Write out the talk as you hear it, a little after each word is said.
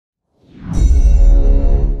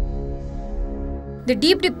The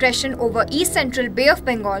deep depression over Eastcentral Bay of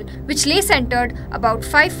Bengal, which lay centered about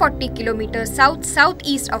 540 km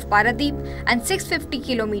south-southeast of Paradip and 650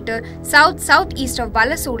 km south-southeast of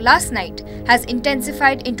Balasore last night, has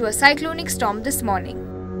intensified into a cyclonic storm this morning.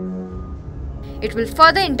 It will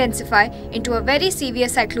further intensify into a very severe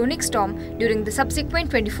cyclonic storm during the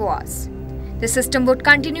subsequent 24 hours. The system would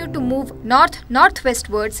continue to move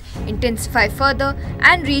north-northwestwards, intensify further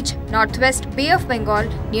and reach northwest Bay of Bengal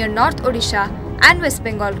near North Odisha and West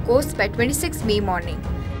Bengal coast by 26 May morning.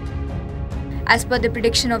 As per the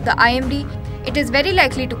prediction of the IMD, it is very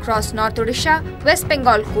likely to cross North Odisha, West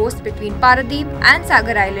Bengal coast between Paradip and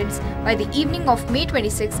Sagar Islands by the evening of May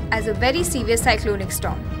 26 as a very severe cyclonic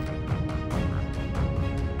storm.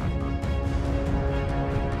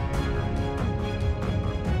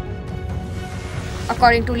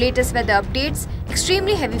 According to latest weather updates,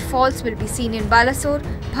 extremely heavy falls will be seen in Balasore,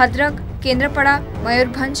 Bhadrak, Kendrapada,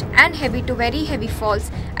 Mayurbhanj and heavy to very heavy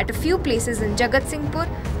falls at a few places in Jagatsinghpur,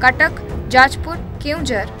 Cuttack, Jajpur,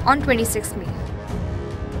 Keonjhar on 26 May.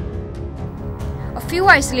 A few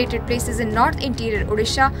isolated places in north interior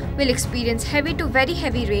Odisha will experience heavy to very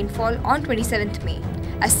heavy rainfall on 27th May.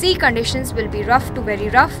 As sea conditions will be rough to very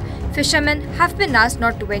rough, fishermen have been asked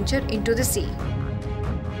not to venture into the sea.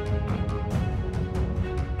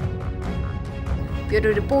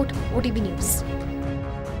 Bureau Report, OTV News.